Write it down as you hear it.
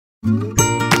If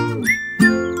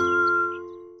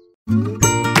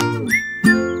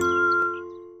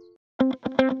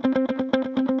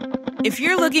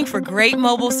you're looking for great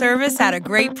mobile service at a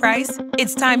great price,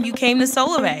 it's time you came to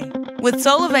Solavei. With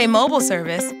Solavei mobile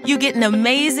service, you get an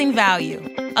amazing value.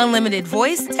 Unlimited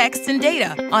voice, text, and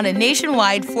data on a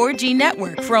nationwide 4G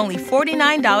network for only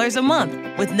 $49 a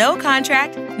month with no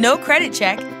contract, no credit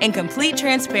check, and complete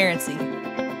transparency.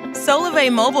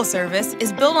 Solavei mobile service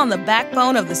is built on the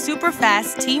backbone of the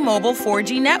super-fast T-Mobile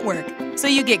 4G network, so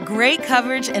you get great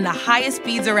coverage and the highest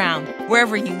speeds around,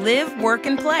 wherever you live, work,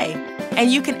 and play. And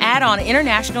you can add on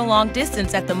international long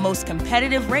distance at the most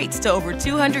competitive rates to over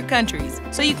 200 countries,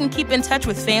 so you can keep in touch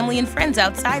with family and friends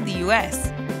outside the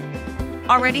U.S.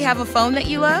 Already have a phone that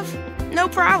you love? No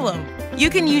problem. You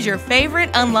can use your favorite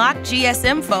unlocked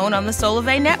GSM phone on the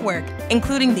Solavei network,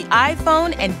 including the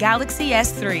iPhone and Galaxy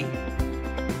S3.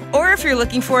 Or if you're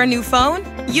looking for a new phone,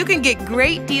 you can get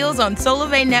great deals on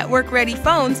Solavei network-ready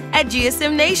phones at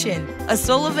GSM Nation, a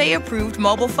Solavei-approved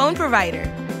mobile phone provider.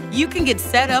 You can get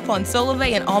set up on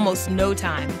Solavei in almost no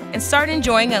time and start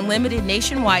enjoying unlimited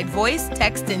nationwide voice,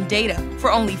 text, and data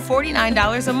for only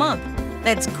 $49 a month.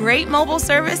 That's great mobile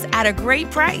service at a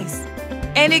great price.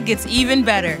 And it gets even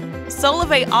better.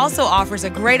 Solavei also offers a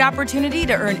great opportunity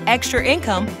to earn extra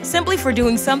income simply for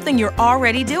doing something you're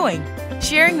already doing,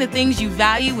 sharing the things you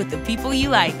value with the people you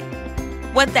like.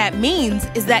 What that means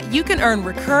is that you can earn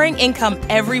recurring income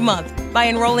every month by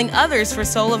enrolling others for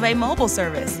Solavei mobile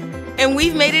service. And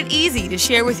we've made it easy to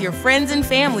share with your friends and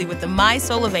family with the My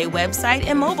Solavei website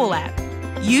and mobile app.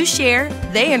 You share,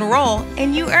 they enroll,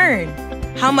 and you earn.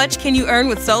 How much can you earn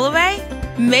with Solavei?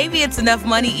 Maybe it's enough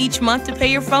money each month to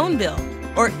pay your phone bill,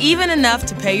 or even enough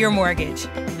to pay your mortgage.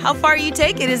 How far you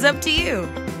take it is up to you.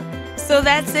 So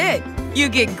that's it. You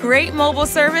get great mobile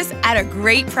service at a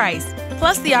great price,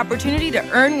 plus the opportunity to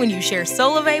earn when you share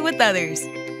Solavei with others.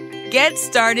 Get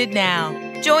started now.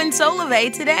 Join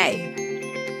Solavei today.